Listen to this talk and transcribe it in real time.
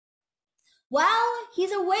Well,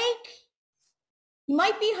 he's awake. He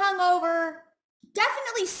might be hungover.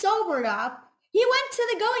 Definitely sobered up. He went to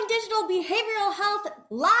the Going Digital Behavioral Health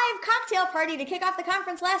live cocktail party to kick off the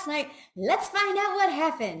conference last night. Let's find out what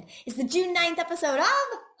happened. It's the June 9th episode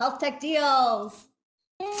of Health Tech Deals.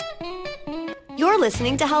 You're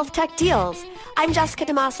listening to Health Tech Deals. I'm Jessica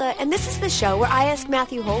DeMassa, and this is the show where I ask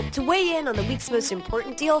Matthew Holt to weigh in on the week's most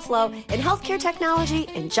important deal flow in healthcare technology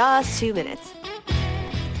in just 2 minutes.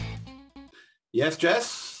 Yes,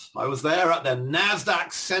 Jess, I was there at the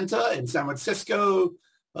NASDAQ Center in San Francisco.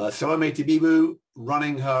 Salome Tibibu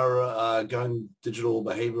running her Going Digital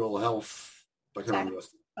Behavioral Health, I can't remember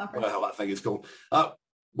what the hell that thing is called,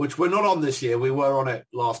 which we're not on this year. We were on it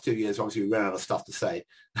last 2 years. Obviously, we ran out of stuff to say.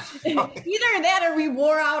 Either that or we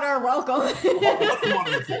wore out our welcome.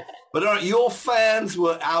 But your fans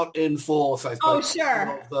were out in force, I suppose. Oh,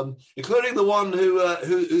 sure. Of them, including the one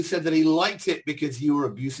who said that he liked it because you were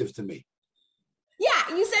abusive to me.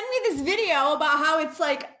 Yeah, you sent me this video about how it's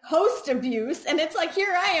like host abuse, and it's like,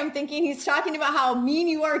 here I am thinking he's talking about how mean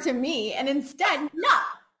you are to me, and instead, no.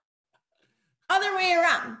 Other way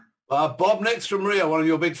around. Bob Nix from Rio, one of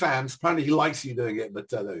your big fans. Apparently he likes you doing it, but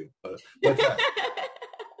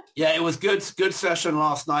yeah, it was good session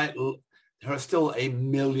last night. There are still a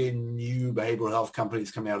million new behavioral health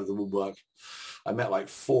companies coming out of the woodwork. I met like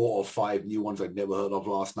 4 or 5 new ones I'd never heard of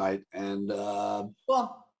last night, and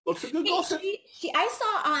what's a good gossip? I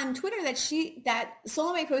saw on Twitter that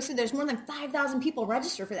Salome posted there's more than 5,000 people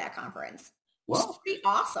registered for that conference. Well, which is pretty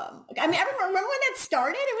awesome. I mean, remember when that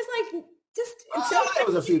started? It was like it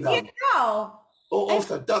was a few thousand.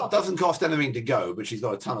 Also, doesn't cost anything to go, but she's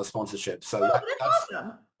got a ton of sponsorship. So that's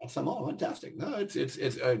awesome. That's fantastic. No, it's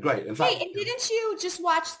great. In fact, and didn't you just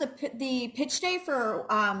watch the pitch day for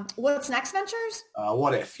What's Next Ventures?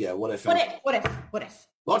 What if? Yeah, what if? What if?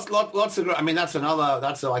 Lots of. I mean, that's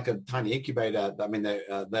like a tiny incubator. I mean,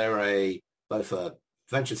 they're both a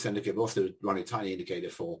venture syndicate, but also running a tiny indicator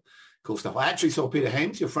for cool stuff. I actually saw Peter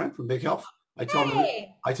Hames, your friend from Big Health. I told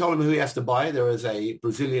him who he has to buy. There is a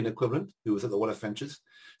Brazilian equivalent who was at the What If Ventures.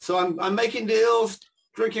 So I'm making deals,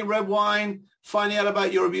 drinking red wine, finding out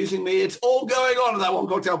about you're abusing me. It's all going on at that one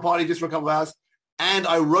cocktail party just for a couple of hours. And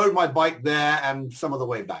I rode my bike there and some of the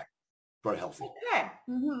way back. Very healthy. Okay.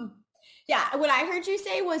 Mm-hmm. Yeah, what I heard you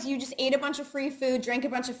say was you just ate a bunch of free food, drank a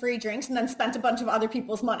bunch of free drinks, and then spent a bunch of other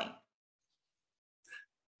people's money.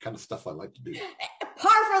 Kind of stuff I like to do.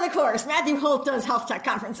 Par for the course. Matthew Holt does health tech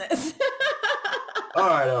conferences. All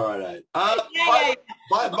right. By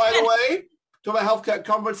the way, talk about health tech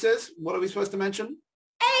conferences. What are we supposed to mention?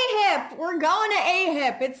 AHIP. We're going to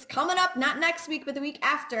AHIP. It's coming up not next week, but the week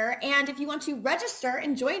after. And if you want to register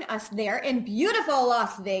and join us there in beautiful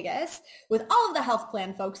Las Vegas with all of the health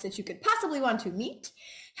plan folks that you could possibly want to meet,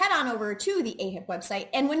 head on over to the AHIP website.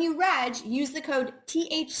 And when you reg, use the code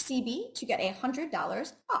THCB to get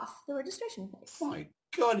 $100 off the registration price. My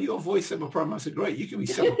God, your voiceover promos are great. You can be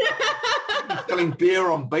selling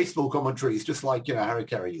beer on baseball commentaries, just like Harry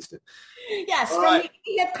Carey used to. Yes, all from right.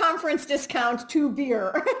 The AHIP conference discount to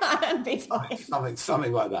beer on baseball.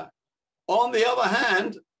 Something like that. On the other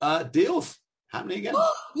hand, deals happening again.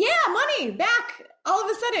 Yeah, money back all of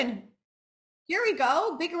a sudden. Here we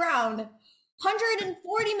go, big round. $140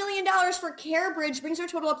 million for CareBridge brings our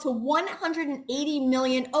total up to $180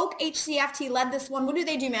 million. Oak HCFT led this one. What do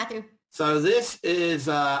they do, Matthew? So this is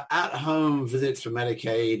at-home visits for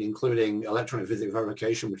Medicaid, including electronic visit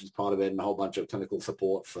verification, which is part of it, and a whole bunch of clinical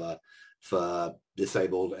support for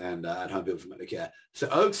disabled and at-home people for Medicare. So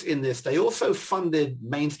Oak's in this. They also funded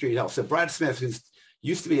Main Street Health. So Brad Smith, who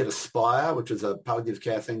used to be at Aspire, which was a palliative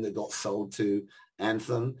care thing that got sold to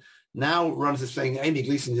Anthem, now runs this thing. Amy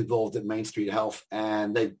Gleason's involved at Main Street Health,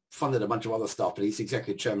 and they funded a bunch of other stuff, but he's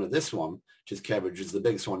executive chairman of this one, which is CareBridge, is the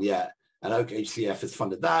biggest one yet. And Oak HCF has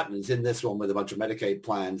funded that and is in this one with a bunch of Medicaid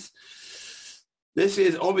plans. This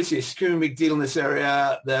is obviously a screaming big deal in this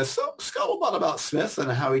area. There's some scuttlebutt about Smith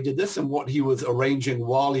and how he did this and what he was arranging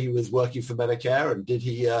while he was working for Medicare. And did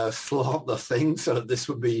he slant the thing so that this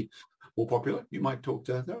would be more popular? You might talk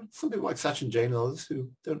to some people like Sachin Jain and others who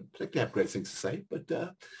don't particularly have great things to say.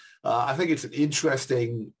 But I think it's an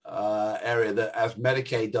interesting area that as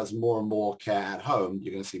Medicaid does more and more care at home,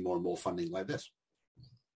 you're going to see more and more funding like this.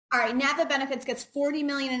 All right, Napa Benefits gets $40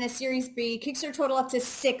 million in a Series B, kicks their total up to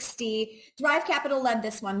 $60. Thrive Capital led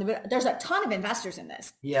this one. There's a ton of investors in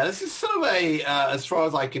this. Yeah, this is sort of as far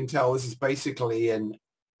as I can tell, this is basically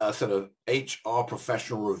a sort of HR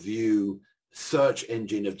professional review search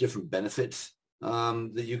engine of different benefits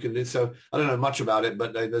that you can do. So I don't know much about it,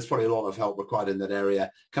 but there's probably a lot of help required in that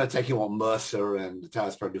area, kind of taking what Mercer and the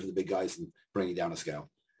Towers Pro do for the big guys and bringing it down a scale.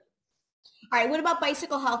 All right, what about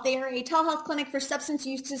Bicycle Health? They are a telehealth clinic for substance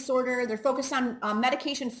use disorder. They're focused on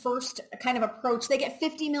medication first kind of approach. They get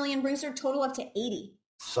 50 million, brings their total up to 80.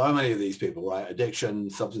 So many of these people, right? Addiction,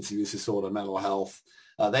 substance use disorder, mental health.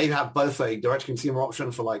 They have both a direct consumer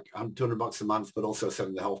option for like $200 a month, but also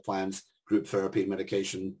selling the health plans, group therapy,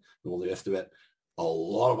 medication, and all the rest of it. A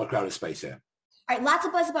lot of a crowded space here. All right, lots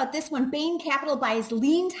of buzz about this one. Bain Capital buys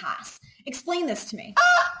Leantas. Explain this to me.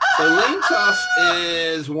 So Leantas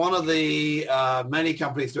is one of the many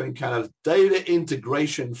companies doing kind of data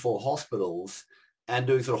integration for hospitals and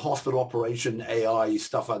doing sort of hospital operation AI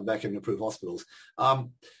stuff like that can improve hospitals.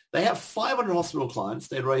 They have 500 hospital clients.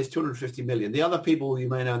 They raised 250 million. The other people you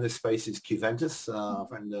may know in this space is Qventus, our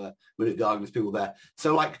friend Munich Gardner's people there.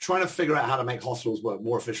 So like trying to figure out how to make hospitals work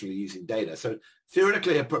more efficiently using data. So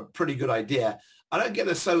theoretically a pretty good idea. I don't get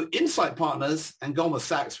this. So Insight Partners and Goldman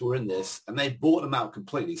Sachs were in this and they bought them out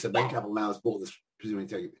completely. So Bain Capital now has bought this,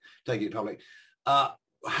 presumably taking it public.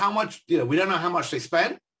 How much, we don't know how much they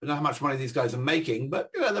spend. We don't know how much money these guys are making, but,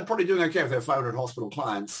 they're probably doing okay if they have 500 hospital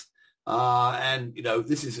clients. And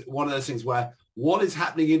this is one of those things where what is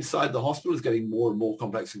happening inside the hospital is getting more and more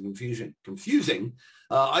complex and confusing.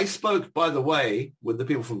 I spoke, by the way, with the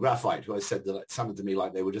people from Graphite, who I said that it sounded to me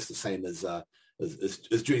like they were just the same as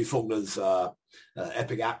Judy Faulkner's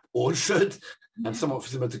Epic App Orchard and somewhat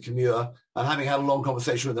similar to Commure. And having had a long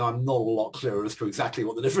conversation with them, I'm not a lot clearer as to exactly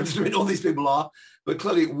what the difference between all these people are. But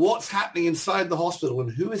clearly what's happening inside the hospital and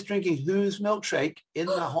who is drinking whose milkshake in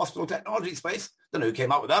the hospital technology space, don't know who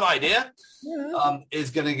came up with that idea, is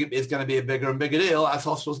going to be a bigger and bigger deal as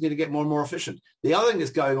hospitals need to get more and more efficient. The other thing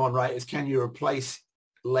that's going on, right, is can you replace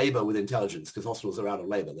labor with intelligence? Because hospitals are out of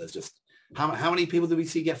labor. There's just, how many people do we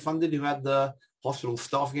see get funded who had the hospital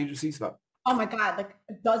staffing agencies? About, oh my God, like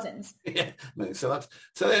dozens. Yeah, so that's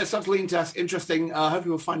Leantas. Interesting. Hopefully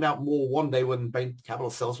we'll find out more one day when Bain Capital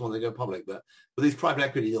sells when they go public. But with these private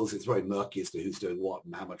equity deals, it's very murky as to who's doing what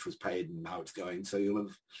and how much was paid and how it's going. So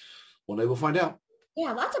one day we'll find out.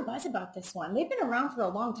 Yeah, lots of buzz about this one. They've been around for a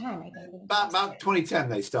long time, I think. About 2010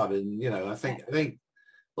 they started. And, I think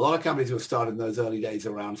a lot of companies were started in those early days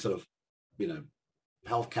around sort of,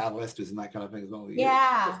 health catalysts and that kind of thing as well.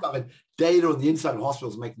 Yeah. Data on the inside of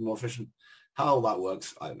hospitals making them more efficient. How all that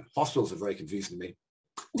works, I don't know. Hospitals are very confusing to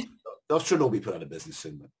me. Those should all be put out of business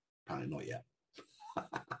soon, but apparently not yet.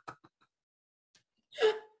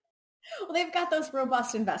 Well, they've got those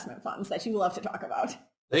robust investment funds that you love to talk about.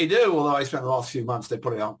 They do, although I spent the last few months, they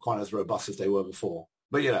probably aren't quite as robust as they were before.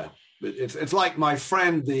 But, it's like my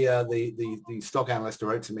friend, the stock analyst who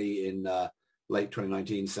wrote to me in late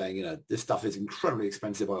 2019 saying, this stuff is incredibly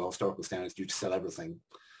expensive by historical standards due to sell everything.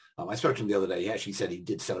 I spoke to him the other day. He actually said he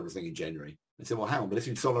did sell everything in January. I said, well, hang on, but if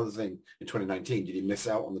you sold everything in 2019, did you miss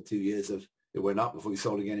out on the 2 years of it went up before you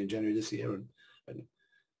sold again in January this year? And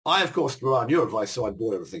I, of course, rely on your advice, so I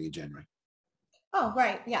bought everything in January. Oh,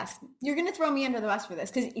 right. Yes. You're going to throw me under the bus for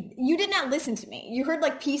this because you did not listen to me. You heard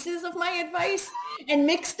like pieces of my advice and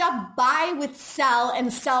mixed up buy with sell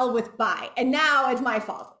and sell with buy. And now it's my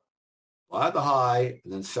fault. Buy at the high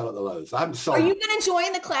and then sell at the lows. I haven't sold. Are you going to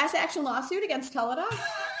join the class action lawsuit against Teladoc?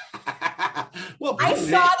 Well, I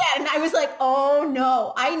saw that and I was like, oh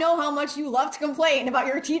no, I know how much you love to complain about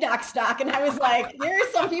your Tdoc stock. And I was like, there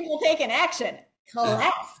are some people taking action.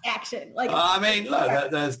 Class action. Like, I mean,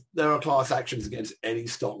 look, there are class actions against any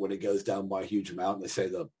stock when it goes down by a huge amount. They say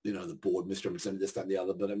the board misrepresented this, that, and the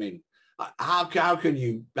other. But I mean, how can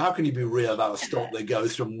you be real about a stock that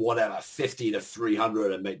goes from whatever 50 to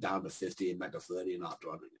 300 and make down to 50 and make a 30 and up to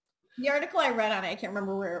 100? The article I read on it, I can't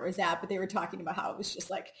remember where it was at, but they were talking about how it was just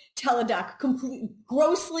like Teladoc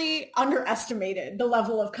grossly underestimated the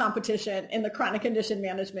level of competition in the chronic condition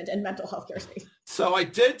management and mental health care space. So I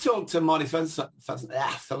did talk to Marty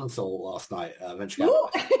Felsenthal last night, venture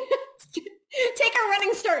capitalist. Take a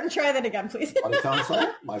running start and try that again, please. Marty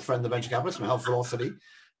Felsenthal, my friend, the venture capitalist from Health Velocity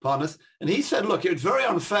Partners. And he said, look, it was very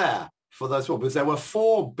unfair for those people because there were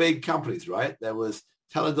four big companies, right? There was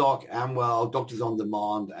Teladoc, Amwell, Doctors on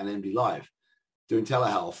Demand, and MD Live doing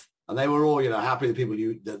telehealth. And they were all, happy the people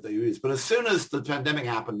that they used. But as soon as the pandemic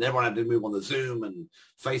happened, everyone had to move on to Zoom and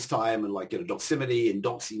FaceTime and Doximity and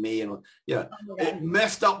DoxyMe. And, it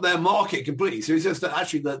messed up their market completely. So he says that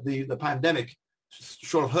actually the pandemic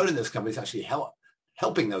sort of hurting those companies, actually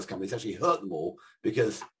helping those companies actually hurt them all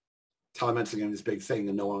because telemedicine is this big thing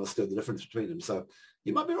and no one understood the difference between them. So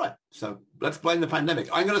you might be right. So let's blame the pandemic.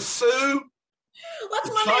 I'm going to sue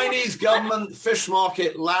the Chinese government, fish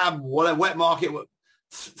market, lab, whatever, wet market.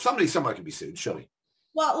 Somebody somewhere can be sued, surely.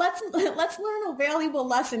 Well, let's learn a valuable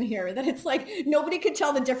lesson here that it's like nobody could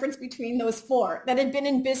tell the difference between those four that had been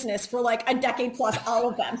in business for like a decade plus, all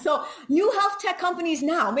of them. So new health tech companies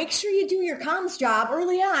now, make sure you do your comms job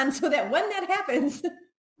early on so that when that happens,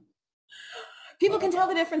 people can tell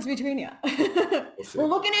the difference between you. We're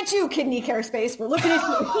looking at you, kidney care space. We're looking at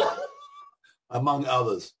you. Among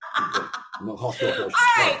others. Among hospital patients.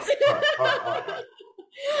 All right.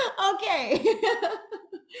 Okay.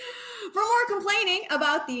 For more complaining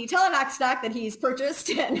about the Teladoc stock that he's purchased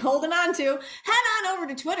and holding on to, head on over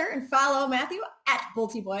to Twitter and follow Matthew at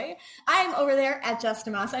BoltyBoy. I'm over there at Jess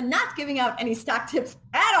DaMassa, not giving out any stock tips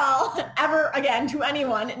at all, ever again to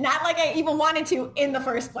anyone. Not like I even wanted to in the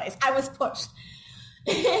first place. I was pushed.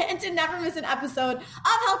 And to never miss an episode of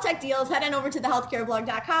Health Tech Deals, head on over to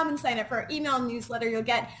thehealthcareblog.com and sign up for our email newsletter. You'll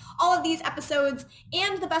get all of these episodes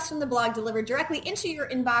and the best from the blog delivered directly into your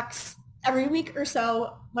inbox every week or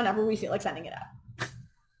so, whenever we feel like sending it out.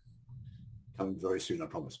 Coming very soon, I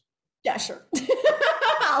promise. Yeah, sure.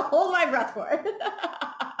 I'll hold my breath for it.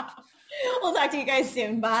 We'll talk to you guys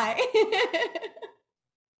soon. Bye.